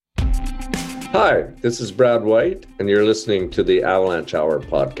Hi, this is Brad White, and you're listening to the Avalanche Hour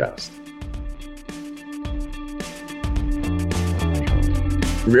podcast.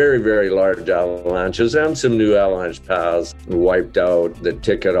 Very, very large avalanches and some new avalanche paths wiped out the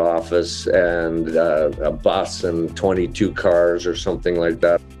ticket office and a bus and 22 cars or something like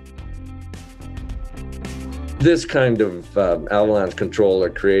that. This kind of avalanche control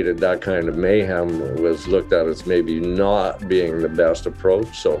that created that kind of mayhem was looked at as maybe not being the best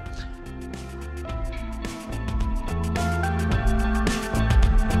approach. So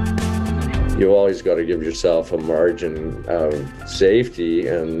you always got to give yourself a margin of safety,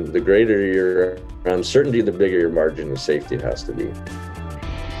 and the greater your uncertainty, the bigger your margin of safety has to be.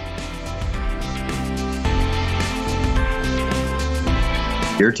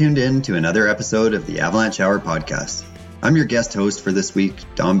 You're tuned in to another episode of the Avalanche Hour podcast. I'm your guest host for this week,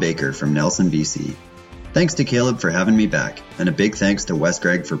 Dom Baker from Nelson, BC. Thanks to Caleb for having me back, and a big thanks to Wes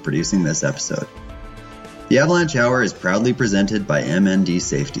Gregg for producing this episode. The Avalanche Hour is proudly presented by MND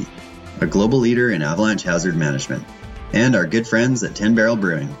Safety, a global leader in avalanche hazard management, and our good friends at 10 Barrel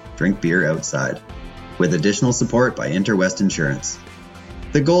Brewing, drink beer outside, with additional support by Interwest Insurance.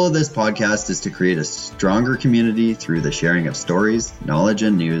 The goal of this podcast is to create a stronger community through the sharing of stories, knowledge,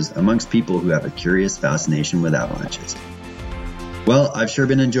 and news amongst people who have a curious fascination with avalanches. Well, I've sure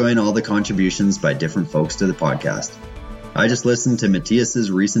been enjoying all the contributions by different folks to the podcast. I just listened to Matthias's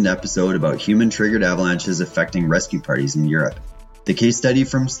recent episode about human-triggered avalanches affecting rescue parties in Europe. The case study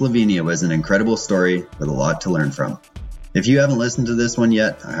from Slovenia was an incredible story with a lot to learn from. If you haven't listened to this one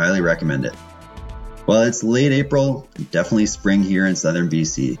yet, I highly recommend it. Well, it's late April, definitely spring here in southern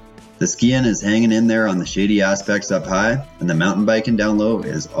BC. The skiing is hanging in there on the shady aspects up high, and the mountain biking down low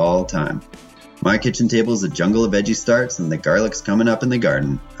is all time. My kitchen table is a jungle of veggie starts, and the garlic's coming up in the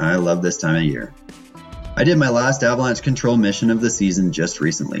garden. I love this time of year. I did my last avalanche control mission of the season just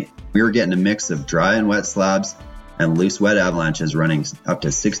recently. We were getting a mix of dry and wet slabs, and loose wet avalanches running up to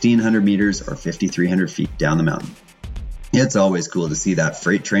 1,600 meters or 5,300 feet down the mountain. It's always cool to see that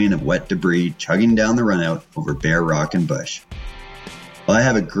freight train of wet debris chugging down the runout over bare rock and bush. Well, I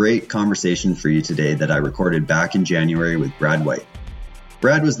have a great conversation for you today that I recorded back in January with Brad White.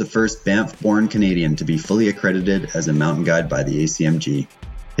 Brad was the first Banff-born Canadian to be fully accredited as a mountain guide by the ACMG.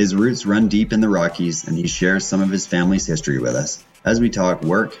 His roots run deep in the Rockies, and he shares some of his family's history with us as we talk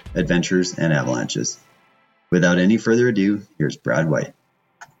work, adventures, and avalanches. Without any further ado, here's Brad White.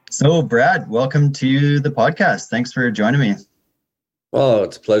 So, Brad, welcome to the podcast. Thanks for joining me. Oh,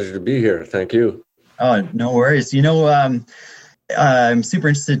 it's a pleasure to be here. Thank you. Oh, no worries. You know, I'm super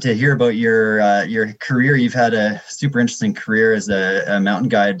interested to hear about your career. You've had a super interesting career as a mountain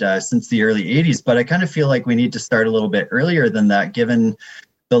guide since the early 80s, but I kind of feel like we need to start a little bit earlier than that, given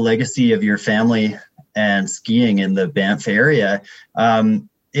the legacy of your family and skiing in the Banff area.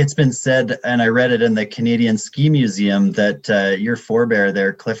 It's been said, and I read it in the Canadian Ski Museum, that your forebear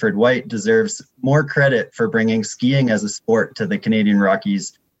there, Clifford White, deserves more credit for bringing skiing as a sport to the Canadian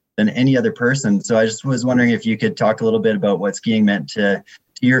Rockies than any other person. So I just was wondering if you could talk a little bit about what skiing meant to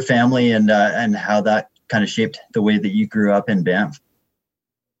your family and how that kind of shaped the way that you grew up in Banff.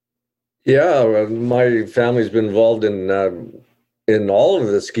 Yeah, my family's been involved in all of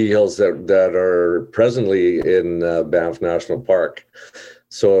the ski hills that are presently in Banff National Park.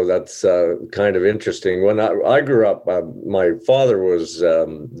 So that's kind of interesting. When I grew up, my father was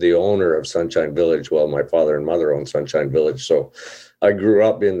the owner of Sunshine Village. Well, my father and mother owned Sunshine Village. So I grew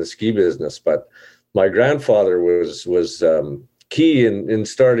up in the ski business. But my grandfather was key in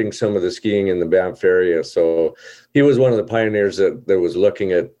starting some of the skiing in the Banff area. So he was one of the pioneers that was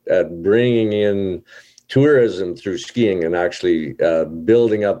looking at bringing in tourism through skiing and actually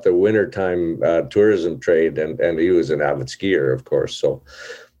building up the wintertime tourism trade. And he was an avid skier, of course. So,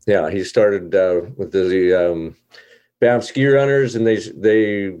 yeah, he started with the Banff Ski Runners, and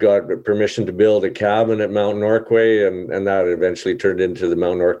they got permission to build a cabin at Mount Norquay, and that eventually turned into the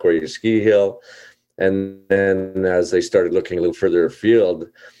Mount Norquay Ski Hill. And then as they started looking a little further afield,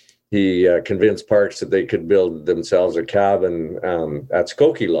 he convinced Parks that they could build themselves a cabin at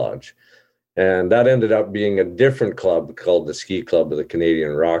Skokie Lodge. And that ended up being a different club called the Ski Club of the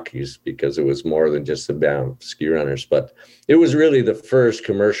Canadian Rockies, because it was more than just the Banff Ski Runners. But it was really the first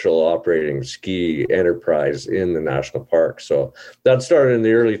commercial operating ski enterprise in the national park. So that started in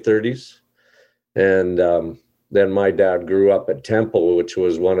the early 30s. And then my dad grew up at Temple, which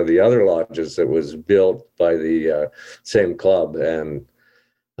was one of the other lodges that was built by the same club. And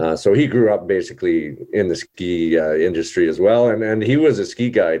so he grew up basically in the ski industry as well. And he was a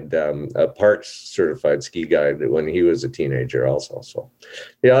ski guide, a Parks certified ski guide when he was a teenager also. So,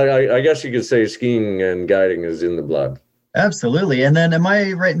 yeah, I guess you could say skiing and guiding is in the blood. Absolutely. And then am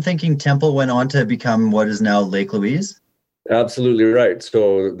I right in thinking Temple went on to become what is now Lake Louise? Absolutely right.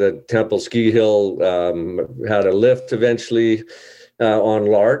 So the Temple Ski Hill had a lift eventually on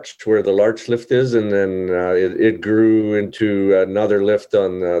Larch, where the Larch lift is, and then it grew into another lift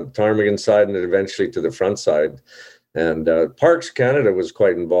on the Ptarmigan side, and eventually to the front side. And Parks Canada was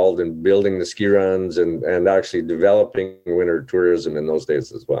quite involved in building the ski runs and actually developing winter tourism in those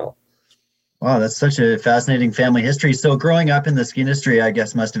days as well. Wow, that's such a fascinating family history. So growing up in the ski industry, I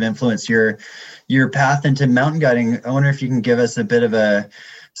guess, must have influenced your path into mountain guiding. I wonder if you can give us a bit of a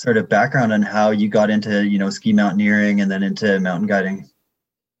sort of background on how you got into, ski mountaineering and then into mountain guiding.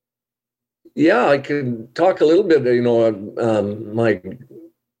 Yeah, I can talk a little bit. My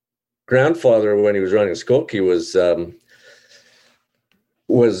grandfather, when he was running Skokie,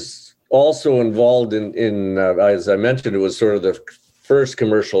 was also involved in as I mentioned, it was sort of the first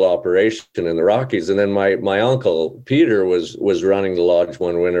commercial operation in the Rockies. And then my uncle Peter was running the lodge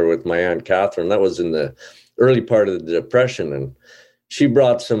one winter with my Aunt Catherine. That was in the early part of the Depression, and she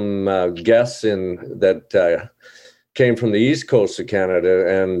brought some guests in that came from the east coast of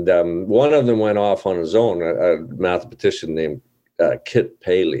Canada, and one of them went off on his own, a mathematician named Kit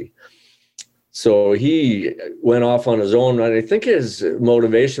Paley. So he went off on his own, and I think his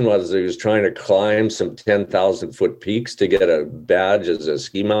motivation was he was trying to climb some 10,000-foot peaks to get a badge as a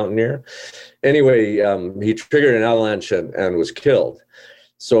ski mountaineer. Anyway, he triggered an avalanche and was killed.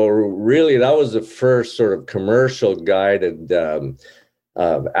 So really, that was the first sort of commercial guided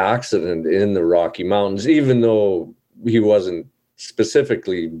accident in the Rocky Mountains, even though he wasn't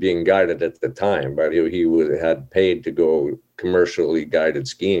specifically being guided at the time, but he had paid to go commercially guided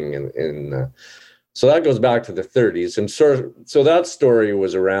skiing so that goes back to the 30s, and so that story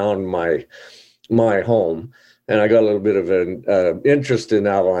was around my home, and I got a little bit of an interest in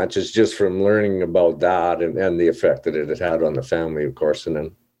avalanches just from learning about that and the effect that it had on the family, of course.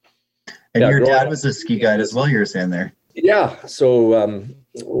 And your dad was a ski guide as well, you were saying there. Yeah, so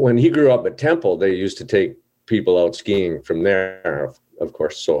when he grew up at Temple, they used to take people out skiing from there, of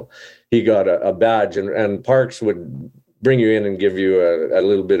course. So he got a badge, and Parks would bring you in and give you a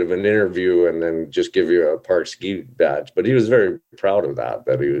little bit of an interview and then just give you a Parks ski badge. But he was very proud of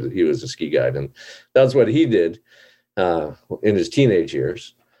that he was a ski guide. And that's what he did in his teenage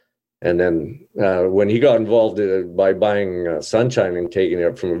years. And then when he got involved by buying Sunshine and taking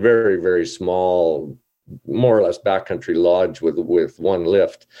it from a very, very small, more or less backcountry lodge with one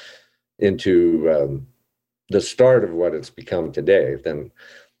lift into the start of what it's become today, then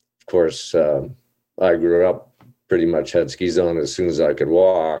of course I grew up pretty much had skis on as soon as I could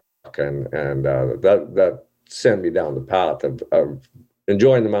walk, and that sent me down the path of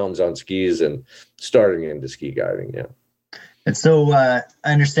enjoying the mountains on skis and starting into ski guiding. Yeah. And so I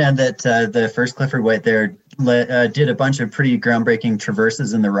understand that the first Clifford White there did a bunch of pretty groundbreaking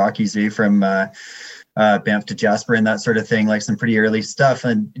traverses in the Rockies, from Banff to Jasper and that sort of thing, like some pretty early stuff.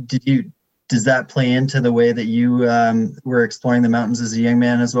 And does that play into the way that you were exploring the mountains as a young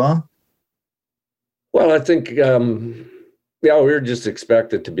man as well? Well, I think, we were just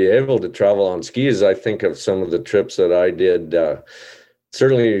expected to be able to travel on skis. I think of some of the trips that I did.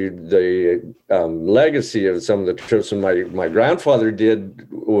 Certainly the legacy of some of the trips that my grandfather did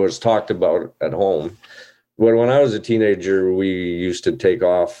was talked about at home. But when I was a teenager, we used to take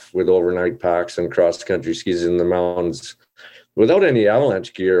off with overnight packs and cross-country skis in the mountains without any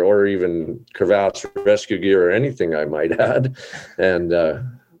avalanche gear or even crevasse rescue gear or anything, I might add. And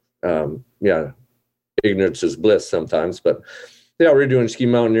ignorance is bliss sometimes. But yeah, we were doing ski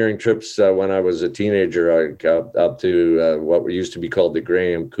mountaineering trips when I was a teenager. I got up to what used to be called the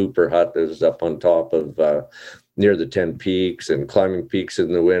Graham Cooper Hut. That was up on top of near the 10 Peaks, and climbing peaks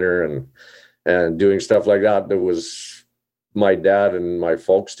in the winter and doing stuff like that. That was, my dad and my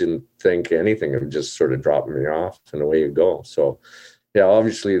folks didn't think anything of just sort of dropping me off and away you go. So yeah,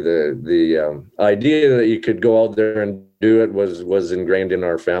 obviously the idea that you could go out there and do it was ingrained in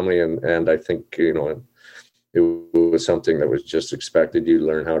our family, and I think it was something that was just expected you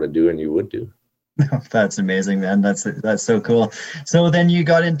learn how to do, and you would do. That's amazing, man. That's so cool. So then you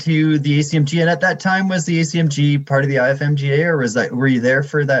got into the ACMG, and at that time, was the ACMG part of the IFMGA, or were you there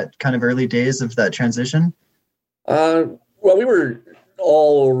for that kind of early days of that transition? Well, we were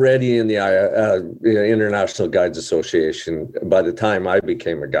already in the International Guides Association by the time I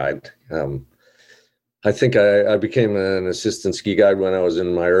became a guide. I think I became an assistant ski guide when I was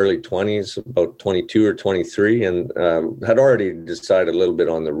in my early 20s, about 22 or 23, and had already decided a little bit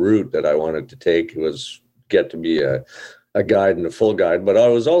on the route that I wanted to take. It was get to be a guide and a full guide, but I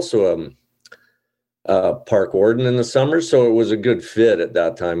was also a park warden in the summer, so it was a good fit at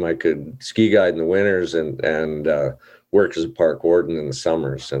that time. I could ski guide in the winters and work as a park warden in the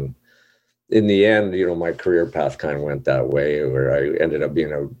summers. And in the end, my career path kind of went that way, where I ended up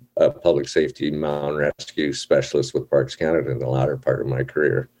being a public safety mountain rescue specialist with Parks Canada in the latter part of my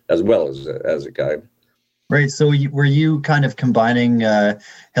career, as well as a guide. Right. So were you kind of combining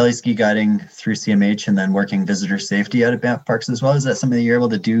heli ski guiding through CMH and then working visitor safety out at Banff Parks as well? Is that something that you're able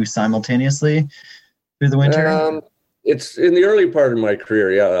to do simultaneously through the winter? It's in the early part of my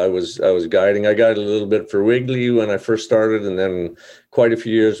career. Yeah, I was guiding. I guided a little bit for Wiggly when I first started, and then quite a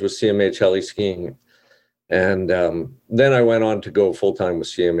few years with CMH heli skiing. And then I went on to go full time with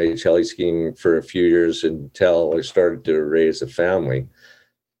CMH heli skiing for a few years until I started to raise a family.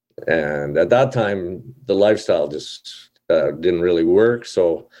 And at that time, the lifestyle just didn't really work.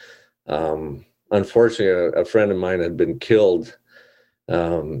 So unfortunately, a friend of mine had been killed,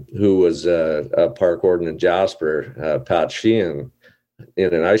 who was a park warden in Jasper, Pat Sheehan,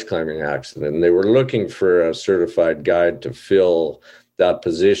 in an ice climbing accident. And they were looking for a certified guide to fill that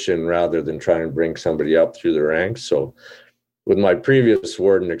position rather than try and bring somebody up through the ranks. So with my previous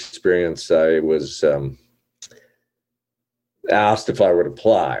warden experience, I was asked if I would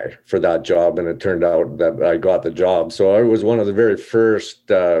apply for that job, and it turned out that I got the job. So I was one of the very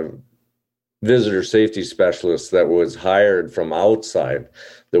first visitor safety specialists that was hired from outside,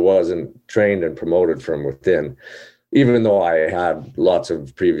 that wasn't trained and promoted from within, even though I had lots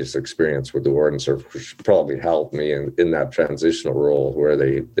of previous experience with the warden service, which probably helped me in that transitional role where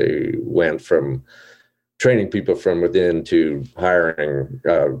they went from training people from within to hiring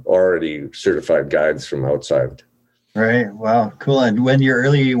already certified guides from outside. Right. Wow. Cool. And when your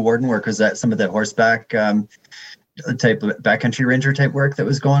early warden work, was that some of the horseback type of backcountry ranger type work that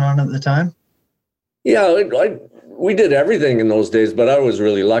was going on at the time? Yeah, we did everything in those days, but I was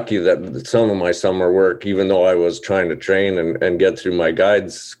really lucky that some of my summer work, even though I was trying to train and get through my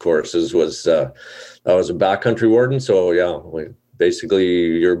guides courses, was I was a backcountry warden. So yeah,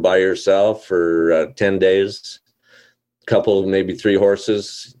 basically you're by yourself for 10 days, couple, maybe 3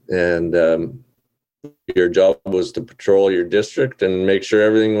 horses, and your job was to patrol your district and make sure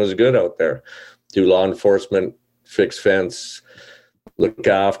everything was good out there. Do law enforcement, fix fence, look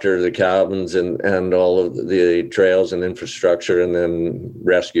after the cabins and all of the trails and infrastructure, and then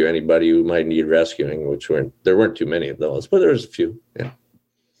rescue anybody who might need rescuing, there weren't too many of those, but there was a few. Yeah.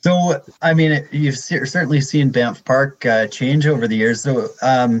 So, I mean, you've certainly seen Banff Park change over the years. So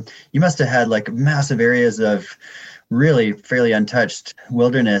you must have had like massive areas of really fairly untouched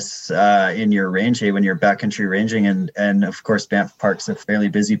wilderness in your range when you're backcountry ranging, and of course Banff Park's a fairly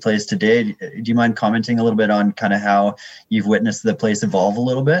busy place today. Do you mind commenting a little bit on kind of how you've witnessed the place evolve a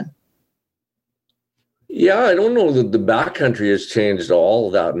little bit? Yeah, I don't know that the backcountry has changed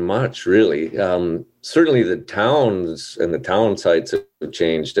all that much, really. Certainly the towns and the town sites have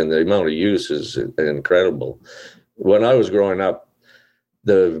changed, and the amount of use is incredible. When I was growing up,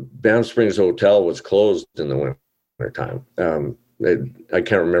 the Banff Springs Hotel was closed in the winter time. I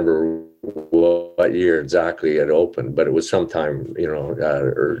can't remember what year exactly it opened, but it was sometime,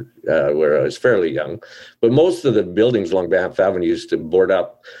 where I was fairly young. But most of the buildings along Banff Avenue used to board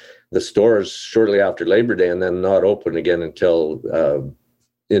up the stores shortly after Labor Day and then not open again until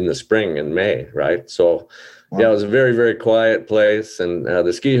in the spring in May, right? So, wow. Yeah, it was a very, very quiet place, and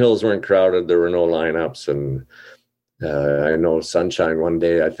the ski hills weren't crowded. There were no lineups, and I know Sunshine one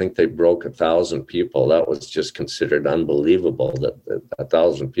day, I think they broke 1,000 people. That was just considered unbelievable that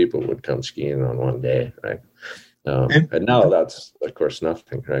 1,000 people would come skiing on one day, right? And now that's, of course,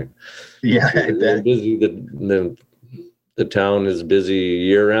 nothing, right? Yeah, they're busy. The town is busy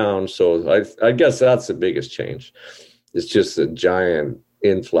year round, so I guess that's the biggest change. It's just a giant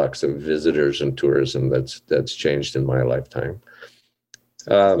influx of visitors and tourism that's changed in my lifetime.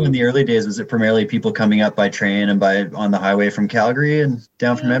 In the early days, was it primarily people coming up by train and on the highway from Calgary and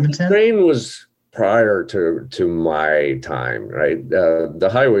down from Edmonton? The train was prior to my time, right? The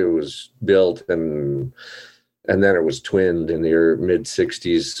highway was built and then it was twinned in the mid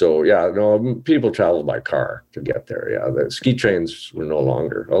 60s. So yeah, no, people traveled by car to get there. Yeah, the ski trains were no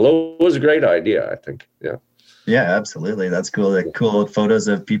longer, although it was a great idea, I think. Yeah. Yeah, absolutely. That's cool. The cool photos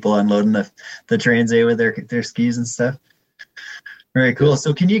of people unloading the trains with their skis and stuff. Very cool.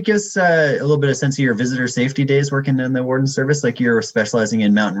 So can you give us a little bit of sense of your visitor safety days working in the warden service? Like you're specializing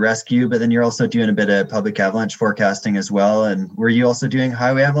in mountain rescue, but then you're also doing a bit of public avalanche forecasting as well. And were you also doing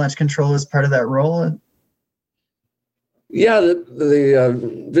highway avalanche control as part of that role? Yeah,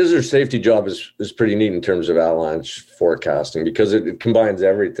 the visitor safety job is pretty neat in terms of avalanche forecasting, because it combines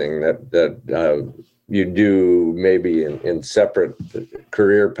everything that you do maybe in separate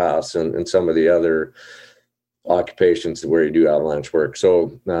career paths and some of the other occupations where you do avalanche work.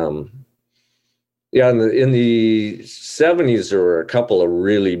 So Yeah, in the 70s, there were a couple of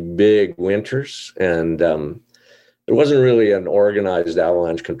really big winters, and there wasn't really an organized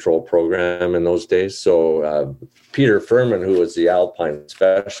avalanche control program in those days. So Peter Furman, who was the alpine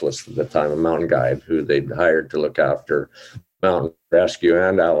specialist at the time, a mountain guide who they'd hired to look after mountain rescue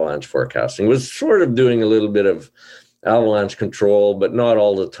and avalanche forecasting, was sort of doing a little bit of avalanche control, but not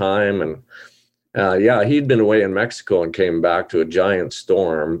all the time. And he'd been away in Mexico and came back to a giant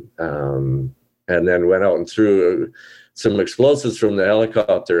storm, and then went out and threw some explosives from the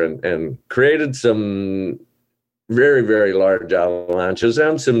helicopter and created some very, very large avalanches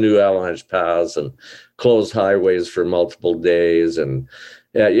and some new avalanche paths and closed highways for multiple days. And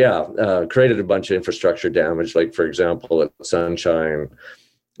created a bunch of infrastructure damage. Like, for example, at Sunshine,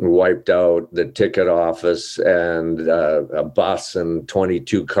 wiped out the ticket office and a bus and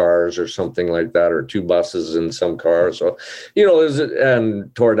 22 cars or something like that, or 2 buses and some cars. So,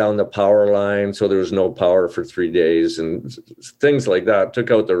 and tore down the power line. So there was no power for 3 days and things like that.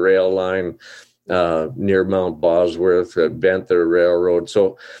 Took out the rail line near Mount Bosworth, bent the railroad.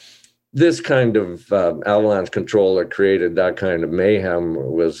 So this kind of avalanche control that created that kind of mayhem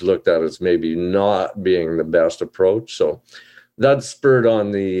was looked at as maybe not being the best approach. So that spurred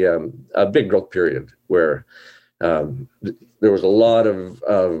on a big growth period where there was a lot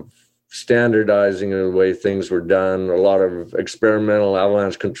of standardizing of the way things were done. A lot of experimental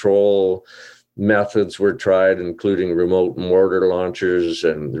avalanche control methods were tried, including remote mortar launchers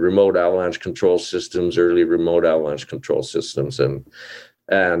and remote avalanche control systems, early remote avalanche control systems, and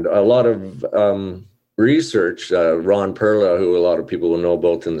a lot of research. Ron Perla, who a lot of people will know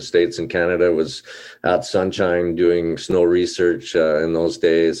both in the States and Canada, was at Sunshine doing snow research in those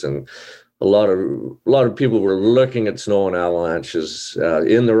days, and a lot of people were looking at snow and avalanches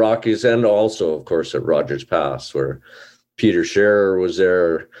in the Rockies, and also, of course, at Rogers Pass, where Peter Scherer was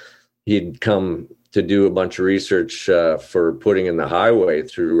there. He'd come to do a bunch of research for putting in the highway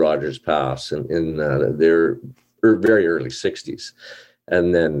through Rogers Pass in their very early 60s.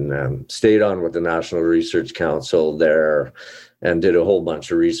 And then stayed on with the National Research Council there and did a whole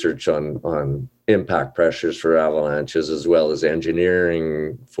bunch of research on impact pressures for avalanches, as well as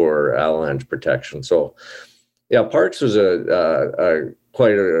engineering for avalanche protection. So, yeah, parks was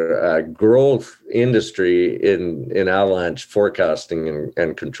quite a growth industry in avalanche forecasting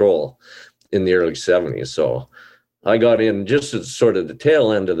and control in the early 70s. So I got in just at sort of the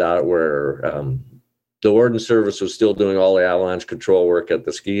tail end of that, where the Ordnance Service was still doing all the avalanche control work at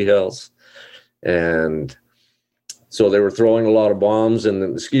the ski hills. And so they were throwing a lot of bombs,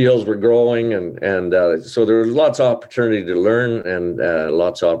 and the ski hills were growing. And so there was lots of opportunity to learn and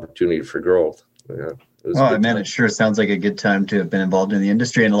lots of opportunity for growth. Yeah, it sure sounds like a good time to have been involved in the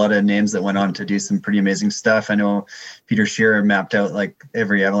industry, and a lot of names that went on to do some pretty amazing stuff. I know Peter Scherer mapped out like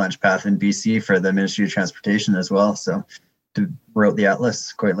every avalanche path in BC for the Ministry of Transportation as well. So wrote the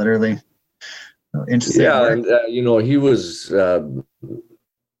atlas quite literally. Interesting. Yeah, and he was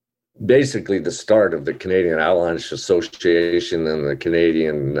basically the start of the Canadian Avalanche Association and the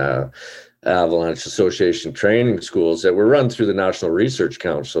Canadian Avalanche Association training schools that were run through the National Research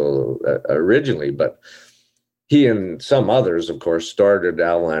Council originally. But he and some others, of course, started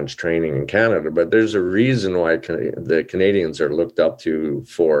avalanche training in Canada. But there's a reason why the Canadians are looked up to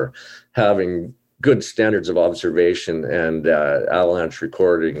for having good standards of observation and avalanche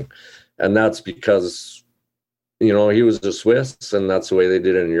recording. And that's because, he was a Swiss, and that's the way they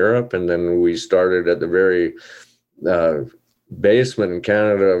did it in Europe. And then we started at the very basement in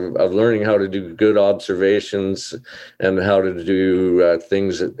Canada of learning how to do good observations and how to do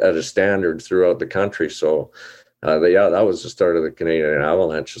things at a standard throughout the country. So, that was the start of the Canadian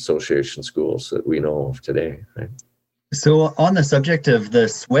Avalanche Association schools that we know of today. Right? So on the subject of the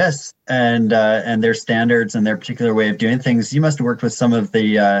Swiss and their standards and their particular way of doing things, you must have worked with some of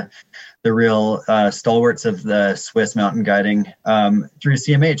the real stalwarts of the Swiss mountain guiding through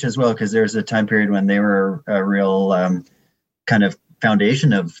CMH as well, because there's a time period when they were a real kind of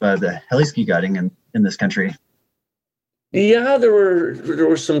foundation of the heli-ski guiding in this country. Yeah, there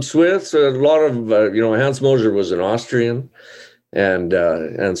were some Swiss. A lot of Hans Moser was an Austrian, and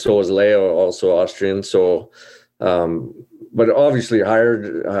so was Leo, also Austrian. So. But obviously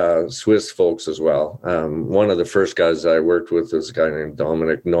hired Swiss folks as well. One of the first guys I worked with was a guy named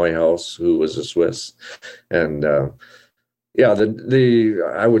Dominic Neuhaus, who was a Swiss. And I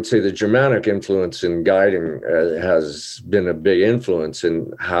would say the Germanic influence in guiding has been a big influence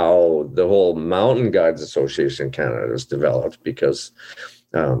in how the whole Mountain Guides Association in Canada has developed, because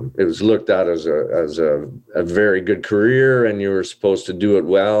it was looked at as a very good career, and you were supposed to do it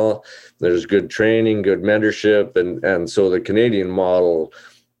well. There's good training, good mentorship, and so the Canadian model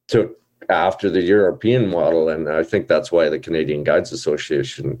took after the European model. And I think that's why the Canadian Guides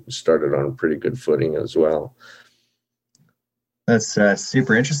Association started on a pretty good footing as well. That's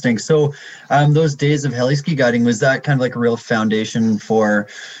super interesting. So those days of heli ski guiding, was that kind of like a real foundation for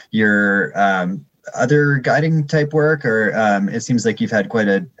your other guiding type work, or it seems like you've had quite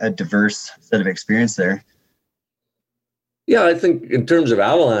a diverse set of experience there? Yeah, I think in terms of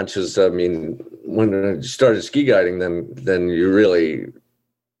avalanches, I mean, when I started ski guiding, then you really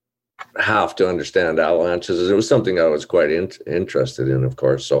have to understand avalanches. It was something I was quite interested in, of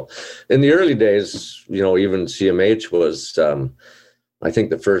course. So in the early days, even CMH was, I think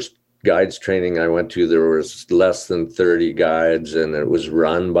the first guides training I went to, there was less than 30 guides, and it was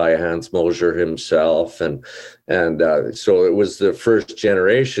run by Hans Mosher himself. And so it was the first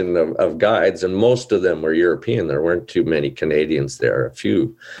generation of guides, and most of them were European. There weren't too many Canadians there, a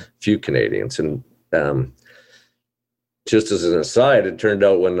few Canadians. And just as an aside, it turned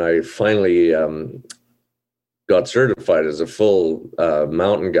out when I finally got certified as a full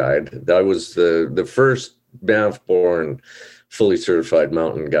mountain guide, I was the first Banff-born fully certified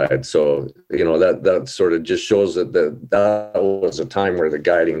mountain guide. So, that sort of just shows that that was a time where the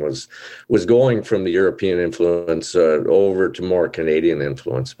guiding was going from the European influence over to more Canadian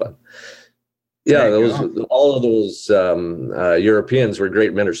influence. But yeah, all of those Europeans were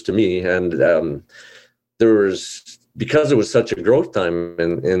great mentors to me. And there was, because it was such a growth time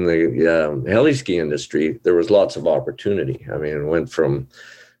in the heli ski industry, there was lots of opportunity. I mean, it went from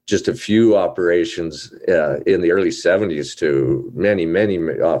just a few operations in the early 70s to many, many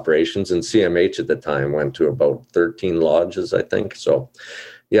operations. And CMH at the time went to about 13 lodges, I think. So,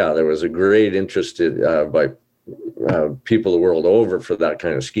 yeah, there was a great interest by people the world over for that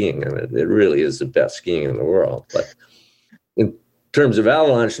kind of skiing. And it really is the best skiing in the world. But in terms of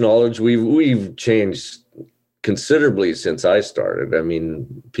avalanche knowledge, we've changed considerably since I started. I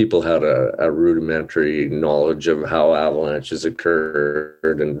mean, people had a rudimentary knowledge of how avalanches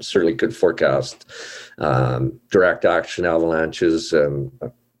occurred and certainly could forecast direct action avalanches,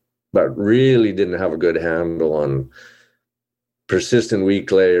 but really didn't have a good handle on persistent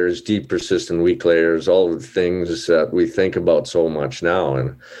weak layers, deep persistent weak layers, all the things that we think about so much now.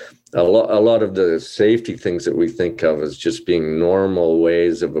 And a lot of the safety things that we think of as just being normal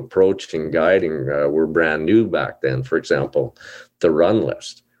ways of approaching guiding were brand new back then. For example, the run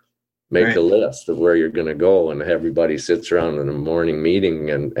list. Make a list of where you're going to go, and everybody sits around in a morning meeting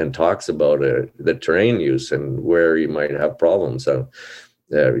and talks about the terrain use and where you might have problems. So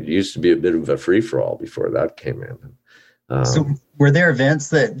it used to be a bit of a free-for-all before that came in. So were there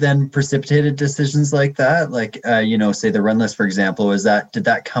events that then precipitated decisions like that? Like, say the run list, for example, did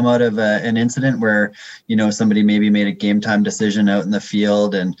that come out of an incident where, somebody maybe made a game time decision out in the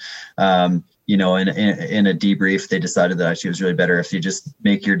field, and, in a debrief, they decided that actually it was really better if you just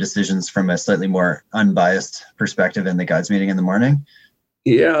make your decisions from a slightly more unbiased perspective in the guides meeting in the morning?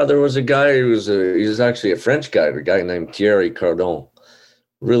 Yeah, there was a guy he was actually a French guy, a guy named Thierry Cardon.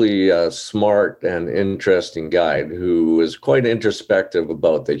 Really smart and interesting guide who was quite introspective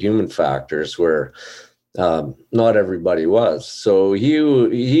about the human factors where not everybody was. So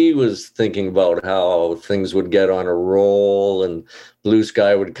he was thinking about how things would get on a roll and blue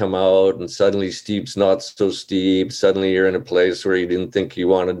sky would come out and suddenly steep's not so steep. Suddenly you're in a place where you didn't think you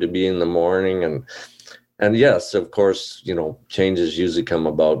wanted to be in the morning. And yes, of course, changes usually come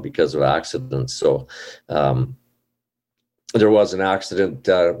about because of accidents. So there was an accident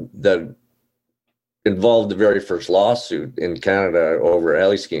that involved the very first lawsuit in Canada over a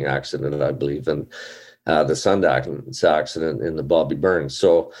heli skiing accident, I believe, and the Sundance accident in the Bobby Burns.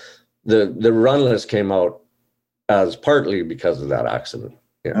 So the run list came out as partly because of that accident.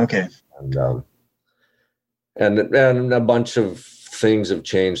 Yeah. Okay. And a bunch of things have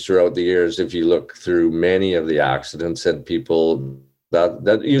changed throughout the years. If you look through many of the accidents and people,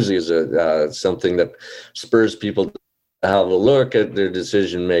 that usually is something that spurs people to have a look at their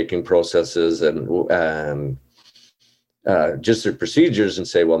decision-making processes and just their procedures and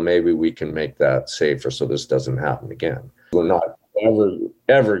say, well, maybe we can make that safer so this doesn't happen again. We're not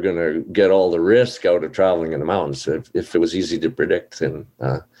ever going to get all the risk out of traveling in the mountains. If it was easy to predict, then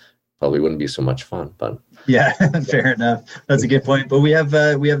probably wouldn't be so much fun. But yeah, fair enough. That's a good point. But we have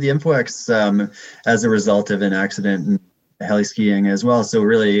the InfoX as a result of an accident in heli skiing as well. So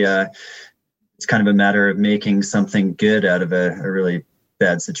really, it's kind of a matter of making something good out of a really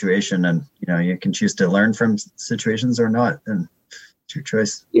bad situation. And, you can choose to learn from situations or not. And It's your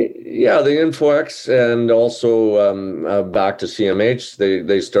choice. Yeah, the InfoX, and also back to CMH,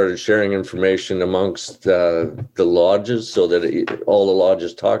 they started sharing information amongst the lodges so that all the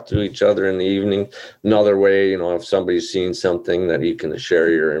lodges talk to each other in the evening. Another way, if somebody's seen something, that you can share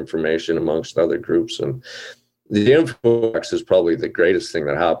your information amongst other groups. And the InfoX is probably the greatest thing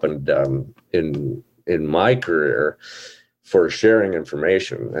that happened in my career for sharing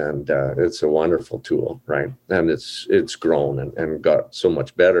information, and it's a wonderful tool, right? And it's grown and got so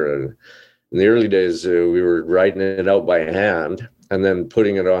much better. In the early days, we were writing it out by hand and then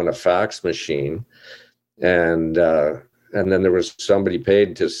putting it on a fax machine, and then there was somebody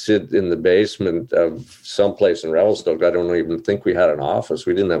paid to sit in the basement of someplace in Revelstoke. I don't even think we had an office.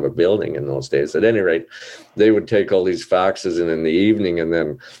 We didn't have a building in those days. At any rate, they would take all these faxes in the evening and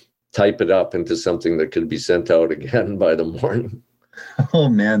then type it up into something that could be sent out again by the morning. Oh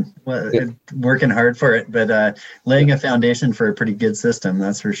man, well, Yeah. working hard for it, but laying a foundation for a pretty good system,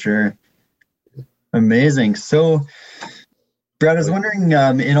 that's for sure. Amazing. So, Brad, I was wondering,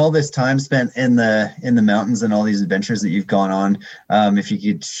 in all this time spent in the mountains and all these adventures that you've gone on, if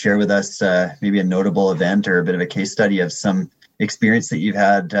you could share with us maybe a notable event or a bit of a case study of some experience that you've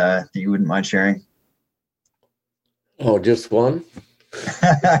had that you wouldn't mind sharing. Oh, just one?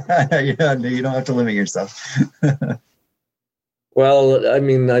 Yeah, no, you don't have to limit yourself. Well, I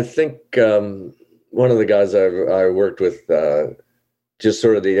mean, I think one of the guys I worked with just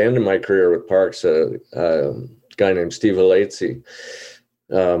sort of the end of my career with Parks, a guy named Steve Halatsy,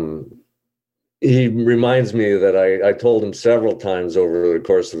 he reminds me that I told him several times over the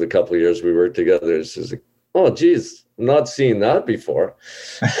course of the couple of years we worked together, he's like, oh, geez, I'm not seeing that before.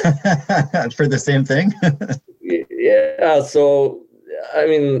 For the same thing? Yeah, so I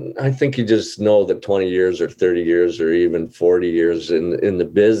mean, I think you just know that 20 years or 30 years or even 40 years in the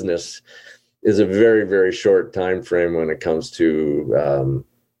business is a very, very short time frame when it comes to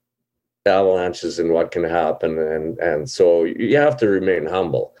avalanches and what can happen. And so you have to remain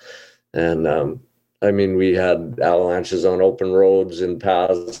humble. And I mean, we had avalanches on open roads in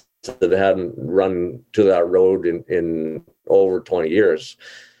paths that hadn't run to that road in over 20 years.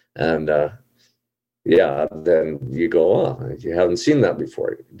 And yeah, then you go, oh, you haven't seen that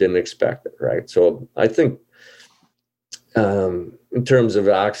before. You didn't expect it, right? So I think in terms of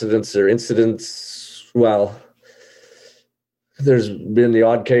accidents or incidents, well, there's been the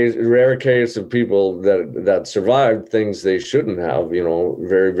odd case, rare case of people that survived things they shouldn't have,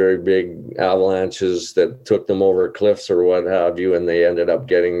 very, very big avalanches that took them over cliffs or what have you, and they ended up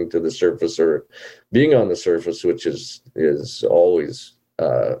getting to the surface or being on the surface, which is always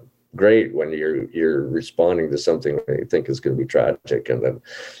great when you're responding to something that you think is going to be tragic, and then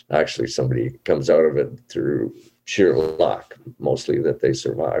actually somebody comes out of it through sheer luck, mostly that they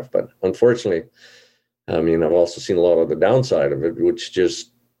survive. But unfortunately, I mean, I've also seen a lot of the downside of it, which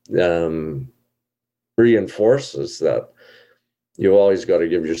just reinforces that you always got to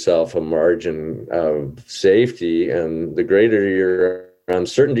give yourself a margin of safety, and the greater your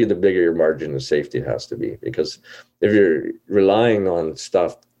uncertainty, the bigger your margin of safety has to be. Because if you're relying on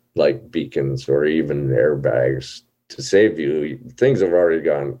stuff like beacons or even airbags to save you, things have already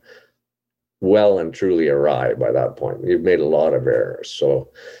gone well and truly awry by that point. You've made a lot of errors. So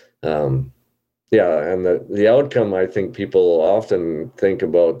yeah, and the outcome, I think people often think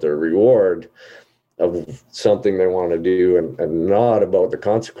about the reward of something they want to do and not about the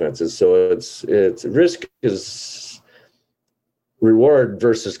consequences. So it's risk is reward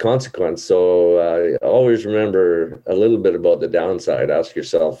versus consequence. So always remember a little bit about the downside. Ask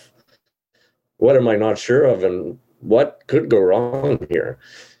yourself, what am I not sure of, and what could go wrong here?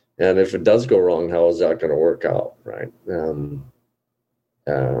 And if it does go wrong, how is that going to work out, right?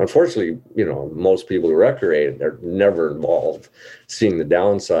 Unfortunately, most people who recreate are never involved seeing the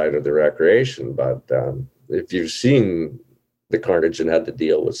downside of the recreation. But if you've seen the carnage and had to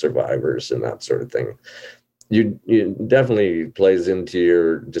deal with survivors and that sort of thing, you definitely plays into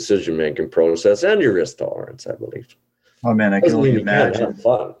your decision-making process and your risk tolerance, I believe. Oh man, I can only imagine. Have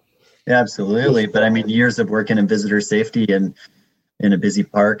fun. Yeah, absolutely. But I mean, years of working in visitor safety and in a busy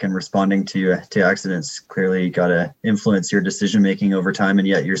park and responding to accidents clearly got to influence your decision making over time, and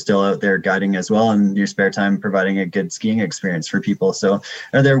yet you're still out there guiding as well, and your spare time providing a good skiing experience for people. So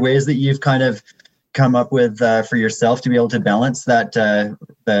are there ways that you've kind of come up with for yourself to be able to balance that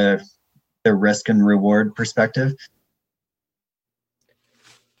the risk and reward perspective?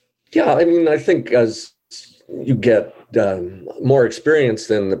 Yeah, I mean, I think as you get more experience,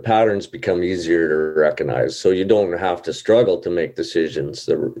 then the patterns become easier to recognize. So you don't have to struggle to make decisions.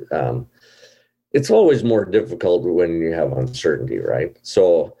 It's always more difficult when you have uncertainty, right?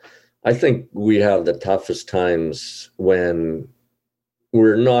 So I think we have the toughest times when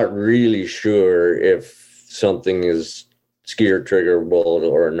we're not really sure if something is skier triggerable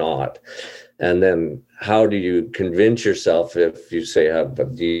or not. And then how do you convince yourself, if you say have a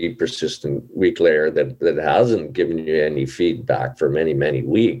deep, persistent, weak layer that hasn't given you any feedback for many, many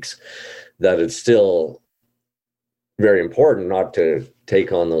weeks, that it's still very important not to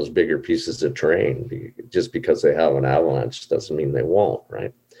take on those bigger pieces of terrain. Just because they have an avalanche doesn't mean they won't,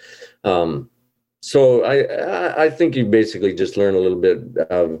 right? So I think you basically just learn a little bit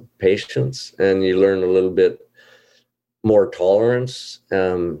of patience, and you learn a little bit more tolerance,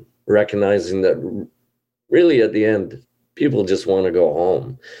 recognizing that really at the end, people just want to go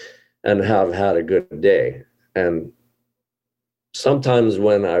home and have had a good day. And sometimes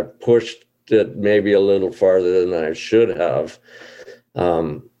when I've pushed it maybe a little farther than I should have,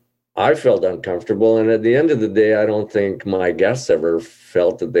 I felt uncomfortable. And at the end of the day, I don't think my guests ever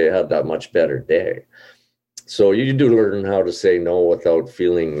felt that they had that much better day. So you do learn how to say no without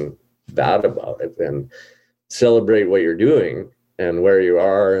feeling bad about it, and celebrate what you're doing and where you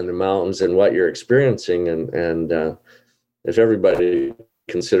are in the mountains and what you're experiencing. And if everybody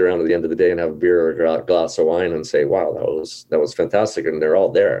can sit around at the end of the day and have a beer or a glass of wine and say, wow, that was fantastic, and they're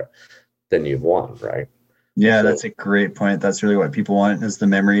all there, then you've won, right? Yeah, that's a great point. That's really what people want, is the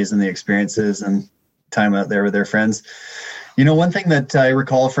memories and the experiences and time out there with their friends. You know, one thing that I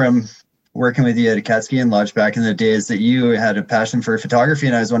recall from working with you at Akatsuki and Lodge back in the day is that you had a passion for photography,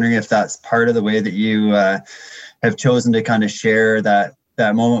 and I was wondering if that's part of the way that you have chosen to kind of share that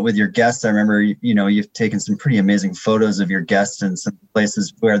moment with your guests. I remember, you know, you've taken some pretty amazing photos of your guests in some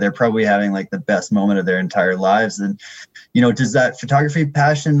places where they're probably having like the best moment of their entire lives. And, you know, does that photography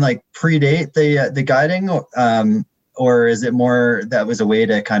passion like predate the guiding, or is it more that was a way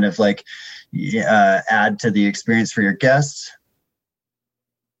to kind of like add to the experience for your guests?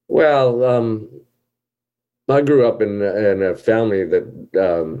 Well, I grew up in a family that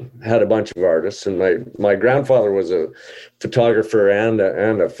had a bunch of artists, and my grandfather was a photographer and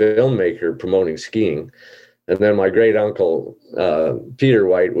a filmmaker promoting skiing. And then my great uncle, Peter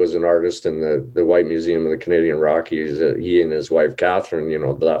White, was an artist in the White Museum of the Canadian Rockies. He and his wife, Catherine, you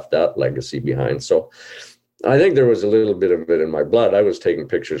know, left that legacy behind. So I think there was a little bit of it in my blood. I was taking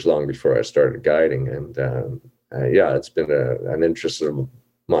pictures long before I started guiding. And yeah, it's been an interest of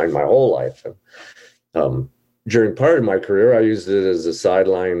mine my whole life. During part of my career, I used it as a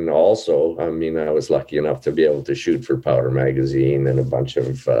sideline also. I mean, I was lucky enough to be able to shoot for Powder Magazine and a bunch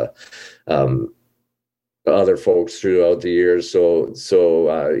of other folks throughout the years. So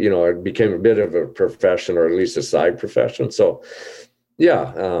you know, it became a bit of a profession, or at least a side profession. So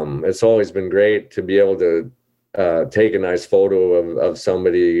yeah, it's always been great to be able to take a nice photo of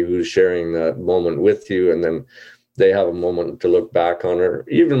somebody who's sharing that moment with you, and then they have a moment to look back on. Or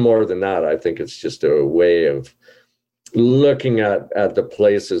even more than that, I think it's just a way of looking at the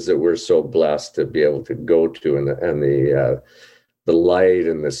places that we're so blessed to be able to go to, and the light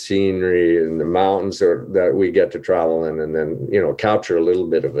and the scenery and the mountains that we get to travel in, and then, you know, capture a little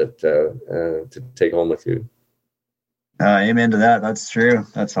bit of it to take home with you. Amen to that. That's true.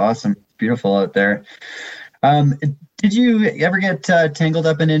 That's awesome. It's beautiful out there. Did you ever get tangled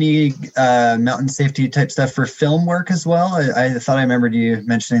up in any mountain safety type stuff for film work as well? I thought I remembered you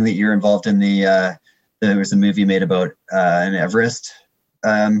mentioning that you're involved in there was a movie made about an Everest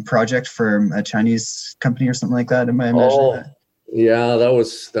project for a Chinese company or something like that. Am I imagining that? Yeah, that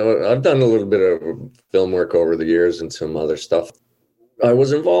was I've done a little bit of film work over the years and some other stuff. I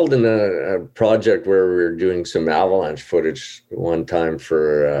was involved in a project where we were doing some avalanche footage one time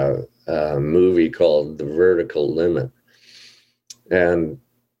for a movie called The Vertical Limit. And,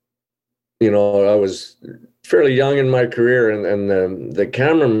 you know, I was fairly young in my career, and the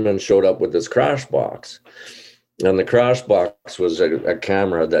cameraman showed up with this crash box. And the crash box was a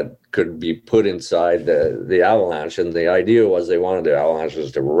camera that could be put inside the avalanche. And the idea was they wanted the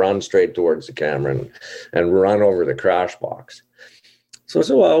avalanches to run straight towards the camera and run over the crash box. So I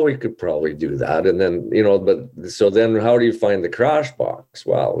said, well, we could probably do that. And then, you know, so then how do you find the crash box?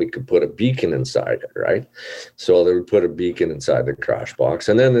 Well, we could put a beacon inside it, right? So they would put a beacon inside the crash box.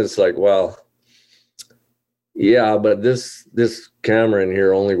 And then it's like, well, yeah, but this camera in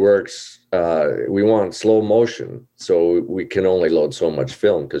here only works, we want slow motion. So we can only load so much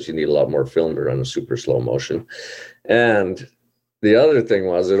film, because you need a lot more film to run a super slow motion. And the other thing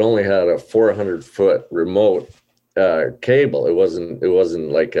was, it only had a 400-foot remote cable. It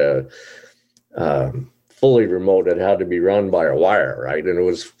wasn't like a fully remote. It had to be run by a wire, right? And it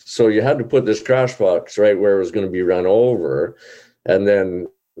was, so you had to put this crash box right where it was going to be run over, and then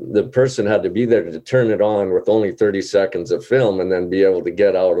the person had to be there to turn it on with only 30 seconds of film and then be able to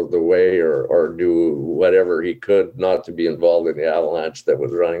get out of the way or do whatever he could not to be involved in the avalanche that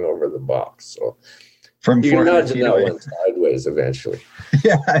was running over the box. So from you can 400 imagine feet that away. went sideways eventually.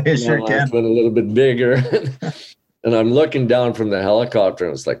 Yeah, I sure can. Went a little bit bigger. And I'm looking down from the helicopter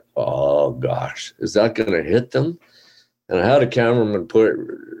and it's like, oh gosh, is that going to hit them? And I had a cameraman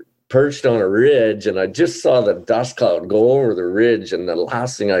perched on a ridge, and I just saw the dust cloud go over the ridge, and the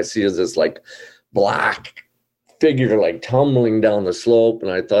last thing I see is this like black figure like tumbling down the slope, and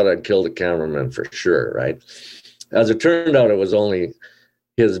I thought I'd killed the cameraman for sure, right? As it turned out, it was only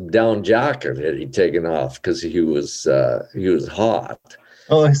his down jacket that he'd taken off because he was hot.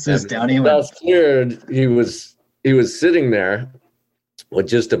 Oh, it's his downy one. That's cleared. He was sitting there with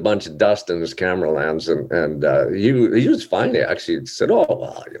just a bunch of dust in his camera lens, and he was fine. He actually said, "Oh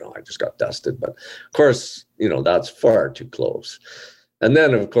well, I just got dusted," but of course, that's far too close. And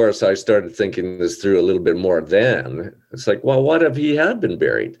then, of course, I started thinking this through a little bit more. Then it's like, well, what if he had been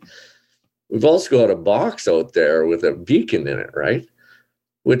buried? We've also got a box out there with a beacon in it, right?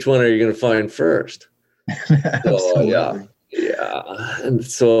 Which one are you going to find first? So, yeah. And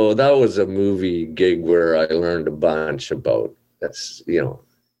so that was a movie gig where I learned a bunch about that's,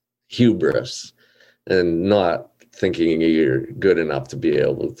 hubris and not thinking you're good enough to be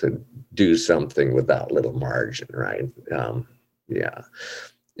able to do something with that little margin, right? Yeah.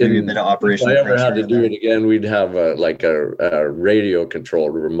 Maybe a bit of operational if I ever had to pressure do it again, we'd have a radio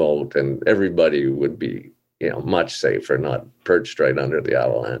controlled remote, and everybody would be, much safer, not perched right under the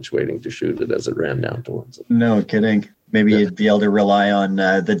avalanche waiting to shoot it as it ran down towards it. No kidding. Maybe you'd be able to rely on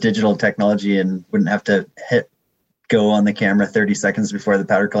the digital technology and wouldn't have to hit go on the camera 30 seconds before the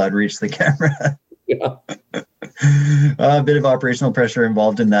powder cloud reached the camera. Yeah. A bit of operational pressure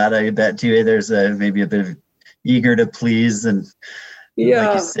involved in that, I bet too. There's maybe a bit of eager to please and,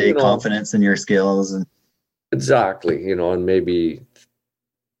 like you say, confidence in your skills. And exactly, and maybe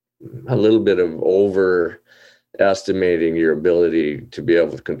a little bit of overestimating your ability to be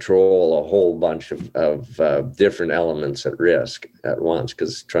able to control a whole bunch of different elements at risk at once,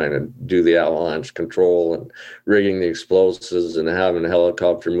 because trying to do the avalanche control and rigging the explosives and having a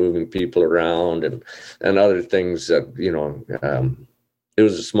helicopter moving people around and other things that, it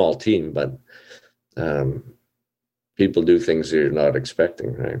was a small team, but people do things that you're not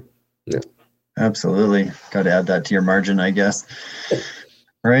expecting, right? Yeah. Absolutely. Got to add that to your margin, I guess.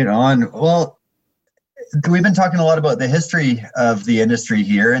 Right on. Well, we've been talking a lot about the history of the industry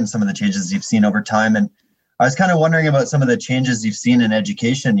here and some of the changes you've seen over time. And I was kind of wondering about some of the changes you've seen in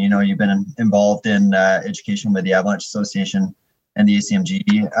education. You've been involved in education with the Avalanche Association and the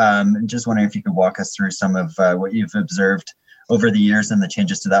ACMG. Just wondering if you could walk us through some of what you've observed over the years and the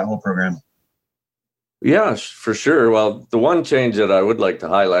changes to that whole program. Yeah, for sure. Well, the one change that I would like to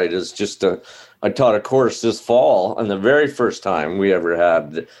highlight is just I taught a course this fall, and the very first time we ever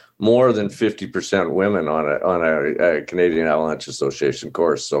had more than 50% women on a Canadian Avalanche Association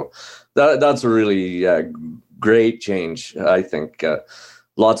course. So that's a really great change, I think.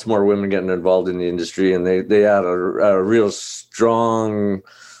 Lots more women getting involved in the industry, and they had a real strong,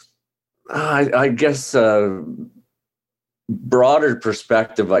 I guess, broader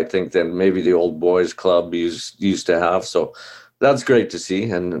perspective, I think, than maybe the old boys club used to have. So that's great to see,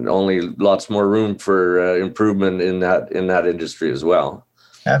 and only lots more room for improvement in that industry as well.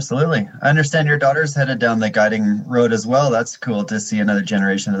 Absolutely. I understand your daughter's headed down the guiding road as well. That's cool to see another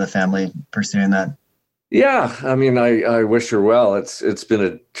generation of the family pursuing that. Yeah, I mean, I wish her well. It's been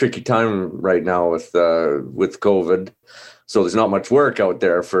a tricky time right now with COVID, so there's not much work out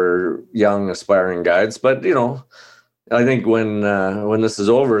there for young aspiring guides. But I think when this is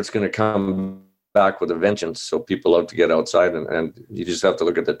over, it's going to come back with a vengeance. So people love to get outside, and you just have to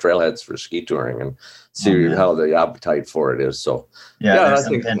look at the trailheads for ski touring and see how the appetite for it is. So there's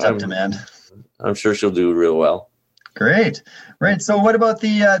some pent-up demand. I'm sure she'll do real well. Great. Right. So what about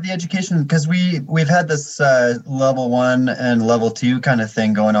the education? Because we've had this level 1 and level 2 kind of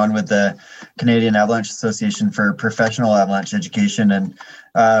thing going on with the Canadian Avalanche Association for professional avalanche education. And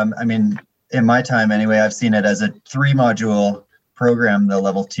I mean, in my time anyway, I've seen it as a 3-module program, the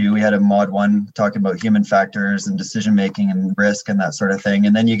level 2. We had a mod 1 talking about human factors and decision making and risk and that sort of thing.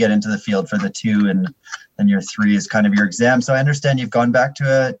 And then you get into the field for the 2, and then your 3 is kind of your exam. So I understand you've gone back to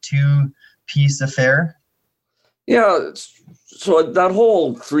a 2-piece affair. Yeah, so that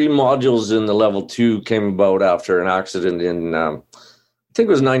whole 3 modules in the level 2 came about after an accident in, I think it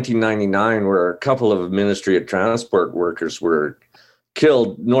was 1999, where a couple of Ministry of Transport workers were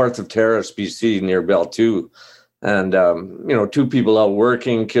killed north of Terrace, BC, near Belle 2. And, 2 people out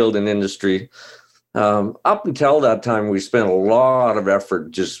working, killed in industry. Up until that time, we spent a lot of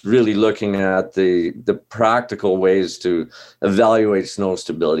effort just really looking at the practical ways to evaluate snow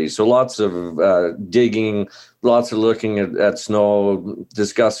stability. So lots of digging, lots of looking at snow,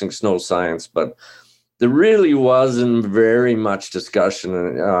 discussing snow science, but there really wasn't very much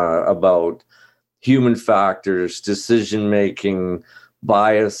discussion about human factors, decision-making,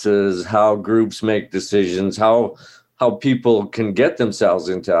 biases, how groups make decisions, how people can get themselves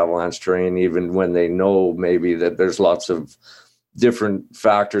into avalanche terrain, even when they know maybe that there's lots of different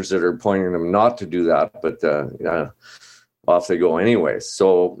factors that are pointing them not to do that, but off they go anyway.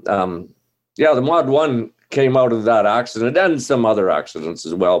 So, the Mod 1 came out of that accident and some other accidents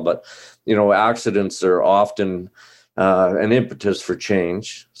as well. But, accidents are often an impetus for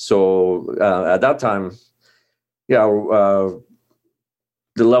change. So at that time, the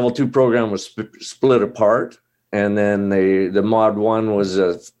level 2 program was split apart. And then the Mod 1 was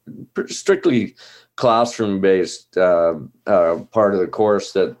a strictly classroom-based part of the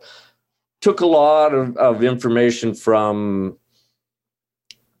course that took a lot of information from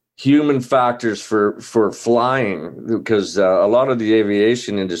human factors for flying, because a lot of the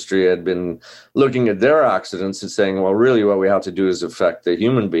aviation industry had been looking at their accidents and saying, well, really what we have to do is affect the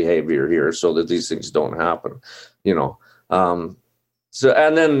human behavior here so that these things don't happen, So,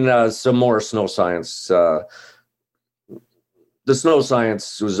 and then some more snow science. The snow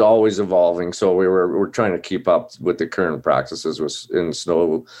science was always evolving, so we're trying to keep up with the current practices in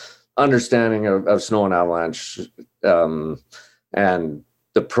snow, understanding of snow and avalanche, and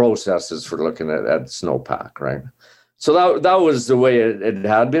the processes for looking at snowpack, right? So that was the way it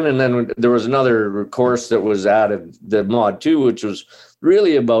had been. And then there was another course that was added, the Mod 2, which was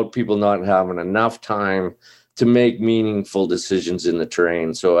really about people not having enough time to make meaningful decisions in the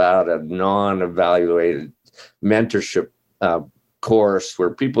terrain. So add a non-evaluated mentorship course where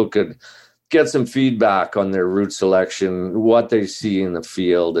people could get some feedback on their route selection, what they see in the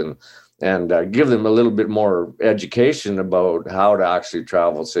field, and give them a little bit more education about how to actually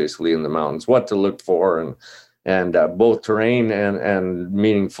travel safely in the mountains, what to look for, and both terrain and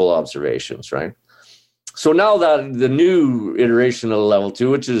meaningful observations, right? So now that the new iteration of level 2,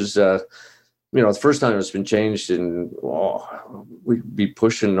 which is the first time it's been changed in we'd be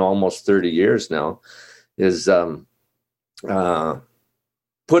pushing almost 30 years now, is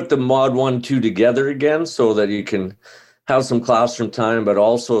put the Mod 1, 2 together again so that you can have some classroom time, but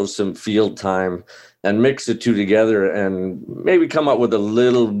also some field time, and mix the two together and maybe come up with a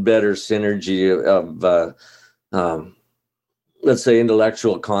little better synergy of, let's say,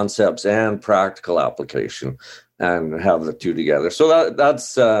 intellectual concepts and practical application, and have the two together. So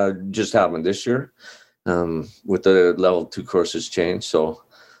that's just happened this year with the level 2 courses change. So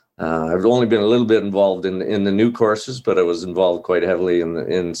I've only been a little bit involved in the new courses, but I was involved quite heavily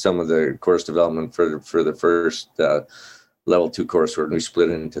in some of the course development for the first level 2 course, where we split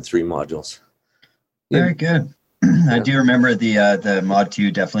it into 3 modules. Very good. I do remember the Mod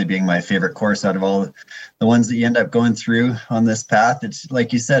 2 definitely being my favorite course out of all the ones that you end up going through on this path. It's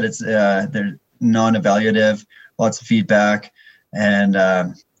like you said, it's they're non-evaluative, lots of feedback, and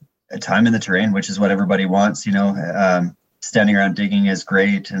time in the terrain, which is what everybody wants. Standing around digging is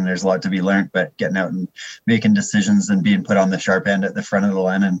great, and there's a lot to be learned, but getting out and making decisions and being put on the sharp end at the front of the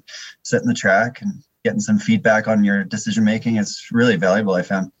line and setting the track and getting some feedback on your decision making is really valuable, I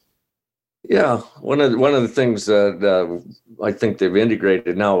found. Yeah, one of the things that I think they've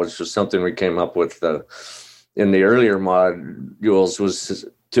integrated now, which was something we came up with in the earlier modules, was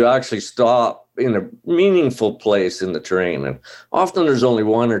to actually stop in a meaningful place in the terrain. And often there's only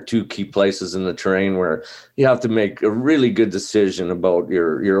 1 or 2 key places in the terrain where you have to make a really good decision about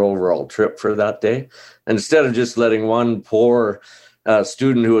your overall trip for that day. And instead of just letting one poor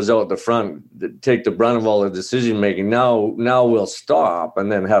student who was out the front take the brunt of all the decision making, now we'll stop and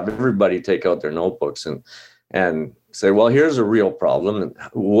then have everybody take out their notebooks and say, well, here's a real problem, and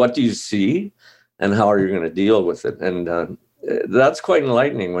what do you see and how are you going to deal with it? And that's quite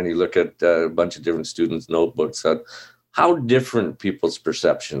enlightening when you look at a bunch of different students' notebooks, how different people's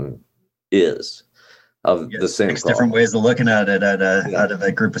perception is of the same problem. 6 different ways of looking at it out of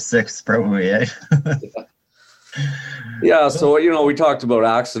a group of 6, probably, eh? Yeah, so we talked about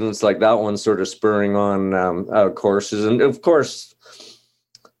accidents like that one sort of spurring on courses, and of course,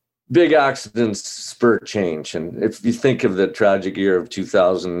 big accidents spur change. And if you think of the tragic year of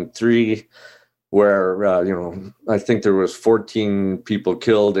 2003, where I think there was 14 people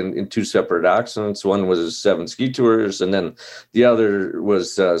killed in 2 separate accidents. One was 7 ski tours, and then the other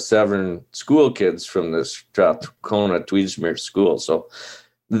was 7 school kids from the Strathcona Tweedsmuir school. So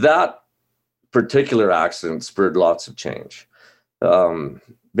that particular accident spurred lots of change.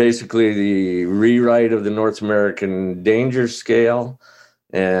 basically the rewrite of the North American danger scale.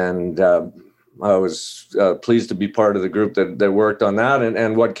 And I was pleased to be part of the group that worked on that.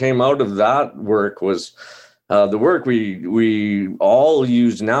 And what came out of that work was the work we all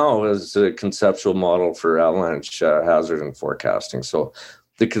use now as a conceptual model for avalanche hazard and forecasting. So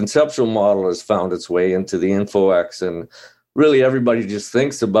the conceptual model has found its way into the InfoX, and really everybody just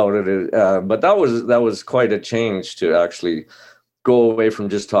thinks about it. But that was quite a change to actually go away from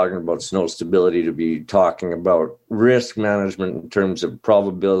just talking about snow stability to be talking about risk management in terms of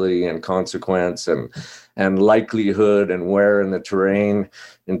probability and consequence and likelihood and where in the terrain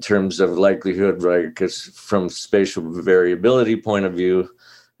in terms of likelihood, right? Because from spatial variability point of view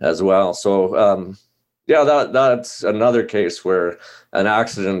as well. So that's another case where an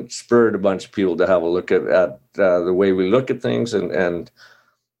accident spurred a bunch of people to have a look at the way we look at things, and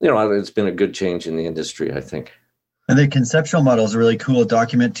it's been a good change in the industry, I think. And the conceptual model is a really cool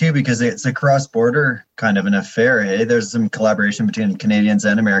document too, because it's a cross-border kind of an affair. Hey, there's some collaboration between Canadians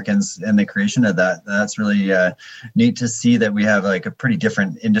and Americans in the creation of that. That's really neat to see that we have like a pretty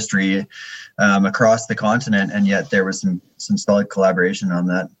different industry across the continent, and yet there was some solid collaboration on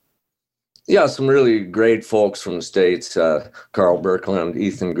that. Yeah, some really great folks from the States, Carl Birkeland,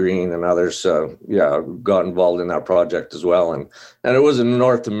 Ethan Green, and others, got involved in that project as well. And it was a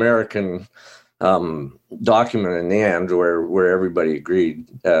North American document in the end where everybody agreed.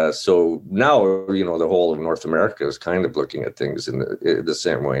 So now, the whole of North America is kind of looking at things in the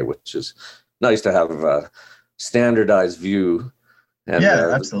same way, which is nice to have a standardized view. And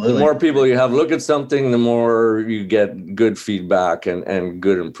absolutely. The more people you have look at something, the more you get good feedback and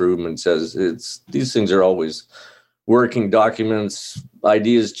good improvements. As these things are always working documents,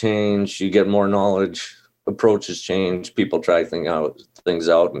 ideas change, you get more knowledge, approaches change, people try things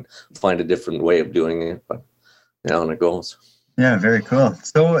out and find a different way of doing it, but and it goes. Yeah, very cool.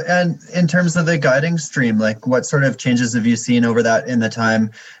 So, and in terms of the guiding stream, like what sort of changes have you seen over that in the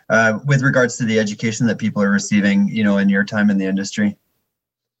time with regards to the education that people are receiving, in your time in the industry?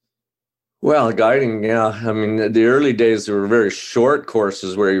 Well, guiding, yeah. I mean, the early days, there were very short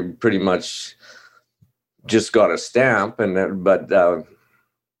courses where you pretty much just got a stamp.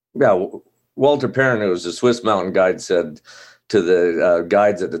 Walter Perrin, who was a Swiss mountain guide, said to the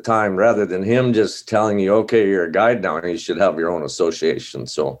guides at the time, rather than him just telling you, okay, you're a guide now, you should have your own association.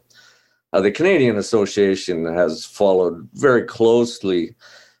 So the Canadian Association has followed very closely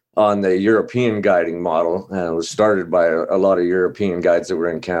on the European guiding model, and it was started by a lot of European guides that were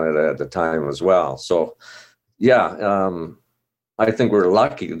in Canada at the time as well. So, I think we're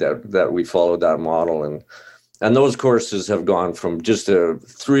lucky that we followed that model, and those courses have gone from just a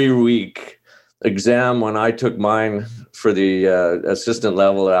 3-week exam when I took mine for the assistant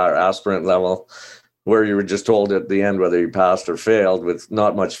level or aspirant level, where you were just told at the end whether you passed or failed with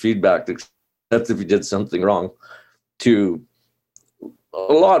not much feedback except if you did something wrong, to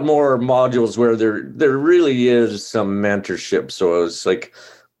a lot more modules where there really is some mentorship. So it's like,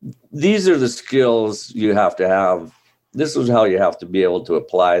 these are the skills you have to have. This is how you have to be able to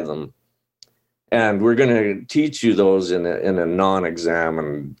apply them. And we're going to teach you those in a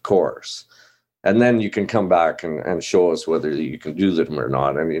non-examined course. And then you can come back and show us whether you can do them or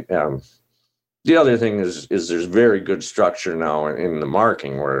not. I mean, the other thing is there's very good structure now in the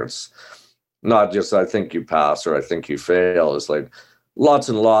marking, where it's not just I think you pass or I think you fail. It's like lots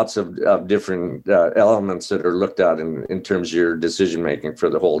and lots of different elements that are looked at in terms of your decision making for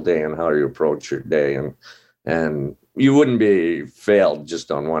the whole day and how you approach your day. And you wouldn't be failed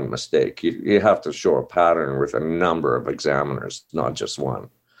just on one mistake. You have to show a pattern with a number of examiners, not just one,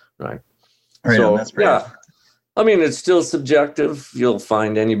 right? Right, so, that's great. Yeah, I mean, it's still subjective. You'll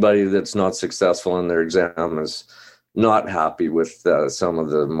find anybody that's not successful in their exam is not happy with some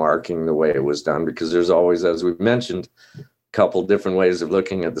of the marking the way it was done, because there's always, as we've mentioned, a couple different ways of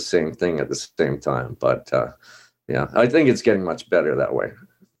looking at the same thing at the same time. But I think it's getting much better that way.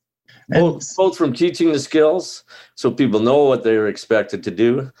 Both from teaching the skills so people know what they're expected to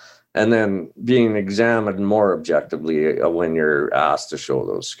do, and then being examined more objectively when you're asked to show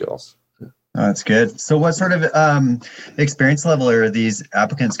those skills. Oh, that's good. So what sort of experience level are these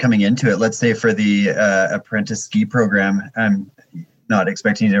applicants coming into it? Let's say for the apprentice ski program, I'm not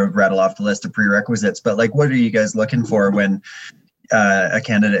expecting you to rattle off the list of prerequisites, but like, what are you guys looking for when a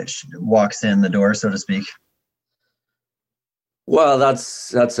candidate walks in the door, so to speak? Well,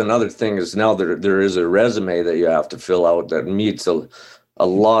 that's another thing, is now there is a resume that you have to fill out that meets a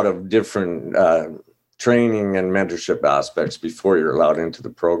lot of different training and mentorship aspects before you're allowed into the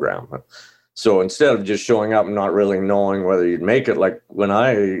program. So instead of just showing up and not really knowing whether you'd make it, like when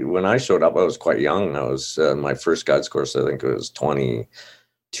I showed up, I was quite young. I was my first guides course, I think it was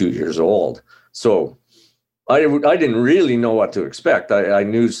 2 years old. So I didn't really know what to expect. I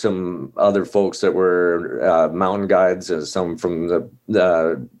knew some other folks that were mountain guides, some from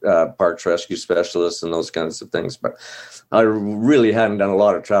the parks rescue specialists and those kinds of things. But I really hadn't done a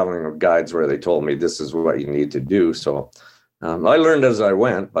lot of traveling with guides where they told me this is what you need to do. So I learned as I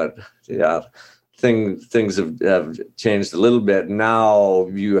went. But yeah, things have changed a little bit. Now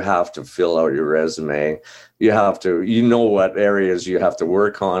you have to fill out your resume. You have to, what areas you have to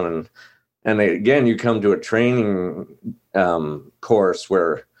work on. And again, you come to a training course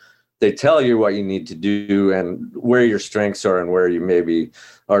where they tell you what you need to do and where your strengths are and where you maybe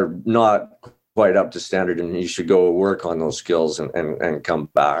are not quite up to standard, and you should go work on those skills and come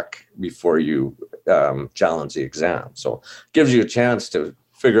back before you challenge the exam. So it gives you a chance to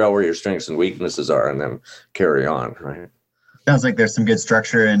figure out where your strengths and weaknesses are and then carry on, right? Sounds like there's some good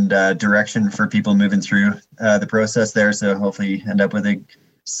structure and direction for people moving through the process there. So hopefully you end up with a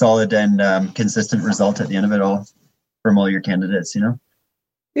solid and consistent result at the end of it all from all your candidates,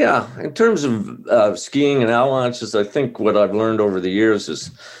 Yeah, in terms of skiing and avalanches, I think what I've learned over the years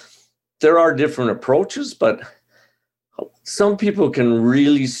is there are different approaches, but some people can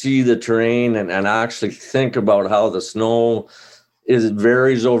really see the terrain and actually think about how the snow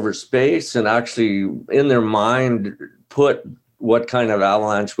varies over space, and actually in their mind put what kind of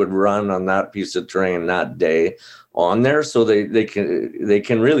avalanche would run on that piece of terrain that day on there, so they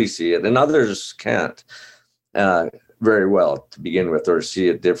can really see it, and others can't very well to begin with, or see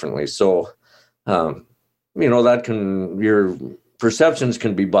it differently. So that your perceptions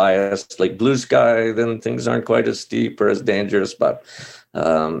can be biased. Like blue sky, then things aren't quite as steep or as dangerous, but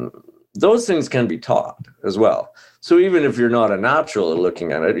those things can be taught as well. So even if you're not a natural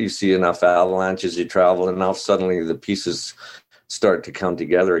looking at it, you see enough avalanches, you travel enough, suddenly the pieces start to come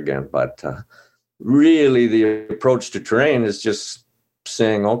together again. But really the approach to terrain is just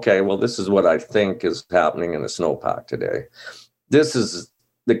saying, okay, well, this is what I think is happening in the snowpack today. This is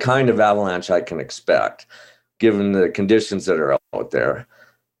the kind of avalanche I can expect given the conditions that are out there.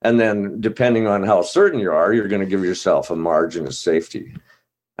 And then depending on how certain you are, you're going to give yourself a margin of safety,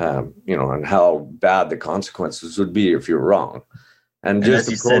 and how bad the consequences would be if you're wrong. And just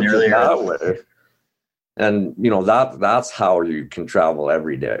approach it that way. And, that's how you can travel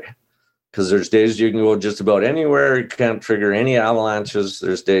every day. Because there's days you can go just about anywhere. You can't trigger any avalanches.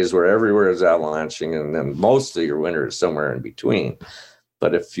 There's days where everywhere is avalanching, and then most of your winter is somewhere in between.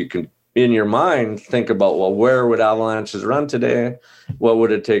 But if you can, in your mind, think about, well, where would avalanches run today? What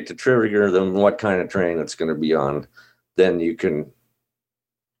would it take to trigger them? What kind of terrain it's going to be on? Then you can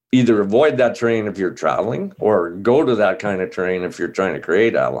either avoid that terrain if you're traveling, or go to that kind of terrain if you're trying to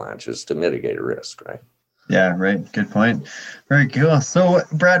create avalanches to mitigate a risk, right? Yeah, right. Good point. Very cool. So,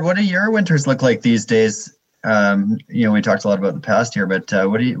 Brad, what do your winters look like these days? We talked a lot about the past year, but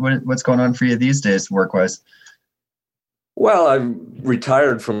what's going on for you these days, work-wise? Well, I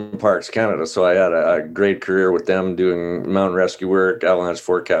retired from Parks Canada, so I had a great career with them doing mountain rescue work, avalanche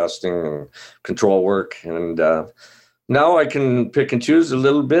forecasting, and control work. And now I can pick and choose a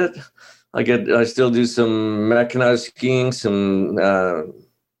little bit. I still do some mechanized skiing, some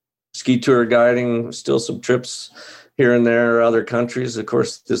ski tour guiding, still some trips here and there, other countries. Of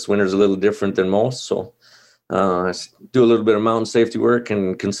course, this winter is a little different than most. So I do a little bit of mountain safety work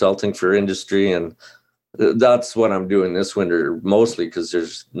and consulting for industry. And that's what I'm doing this winter mostly, because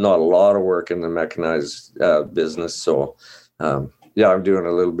there's not a lot of work in the mechanized business. So I'm doing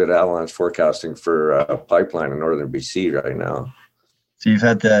a little bit of avalanche forecasting for a pipeline in northern BC right now. So you've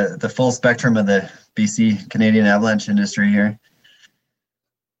had the full spectrum of the BC Canadian avalanche industry here.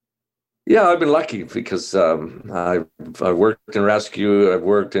 Yeah, I've been lucky because I've worked in rescue, I've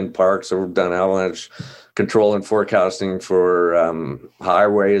worked in parks, I've done avalanche control and forecasting for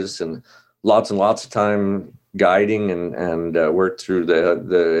highways, and lots of time guiding and worked through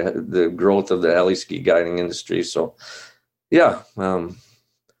the growth of the heli ski guiding industry. So yeah,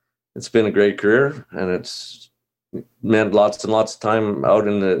 it's been a great career, and it's meant lots and lots of time out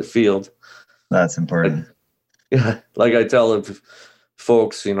in the field. That's important. Like I tell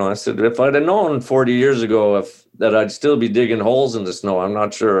folks, I said, if I'd have known 40 years ago that I'd still be digging holes in the snow, I'm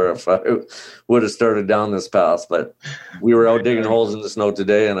not sure if I would have started down this path, but we were out digging holes in the snow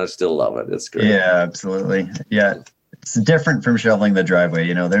today, and I still love it. It's great. Yeah, absolutely. Yeah. It's different from shoveling the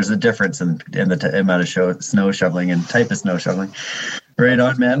driveway. There's a difference in the amount of snow shoveling and type of snow shoveling. Right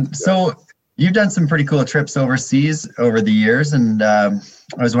on, man. So you've done some pretty cool trips overseas over the years, and I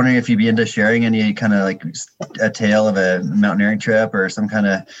was wondering if you'd be into sharing any kind of like a tale of a mountaineering trip or some kind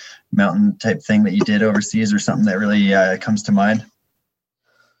of mountain type thing that you did overseas, or something that really comes to mind.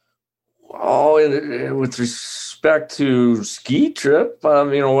 Oh, with respect to ski trip,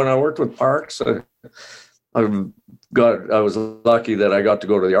 when I worked with parks, I was lucky that I got to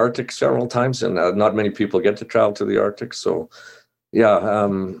go to the Arctic several times, and not many people get to travel to the Arctic. So, yeah,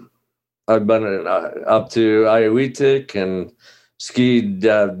 I've been up to Ayahuitik and skied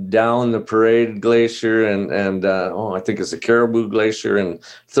down the Parade Glacier and I think it's the Caribou Glacier, and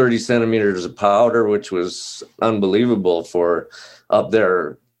 30 centimeters of powder, which was unbelievable for up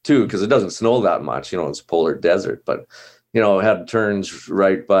there too, because it doesn't snow that much. It's polar desert, but had turns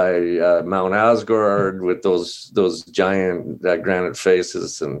right by Mount Asgard with those giant granite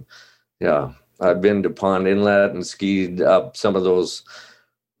faces, and yeah, I've been to Pond Inlet and skied up some of those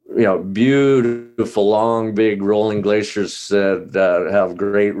beautiful, long, big rolling glaciers that have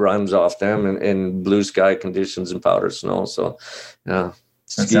great runs off them in blue sky conditions and powder snow. So, yeah,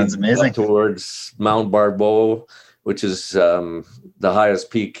 that sounds amazing. Up towards Mount Barbeau, which is the highest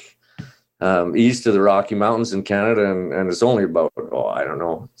peak east of the Rocky Mountains in Canada, and it's only about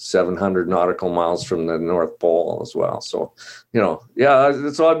 700 nautical miles from the North Pole as well. So,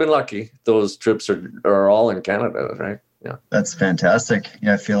 so I've been lucky. Those trips are all in Canada, right? Yeah, that's fantastic.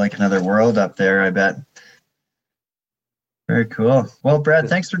 Yeah, I feel like another world up there, I bet. Very cool. Well, Brad,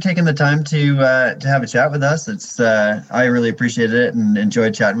 thanks for taking the time to have a chat with us. It's I really appreciated it and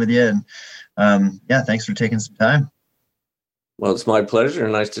enjoyed chatting with you. And thanks for taking some time. Well, it's my pleasure.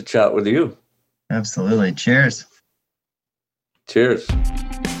 Nice to chat with you. Absolutely. Cheers. Cheers.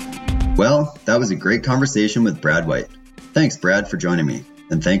 Well, that was a great conversation with Brad White. Thanks, Brad, for joining me,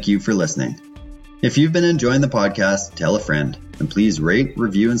 and thank you for listening. If you've been enjoying the podcast, tell a friend, and please rate,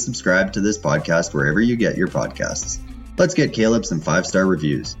 review, and subscribe to this podcast wherever you get your podcasts. Let's get Caleb some 5-star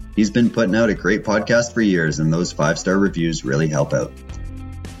reviews. He's been putting out a great podcast for years, and those 5-star reviews really help out.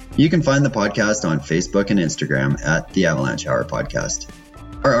 You can find the podcast on Facebook and Instagram at the Avalanche Hour Podcast.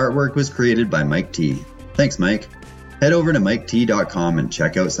 Our artwork was created by Mike T. Thanks, Mike. Head over to miket.com and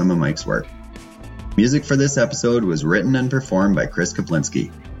check out some of Mike's work. Music for this episode was written and performed by Chris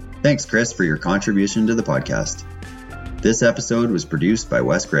Kaplinski. Thanks, Chris, for your contribution to the podcast. This episode was produced by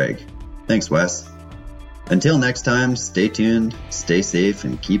Wes Gregg. Thanks, Wes. Until next time, stay tuned, stay safe,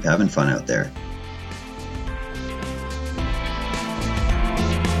 and keep having fun out there.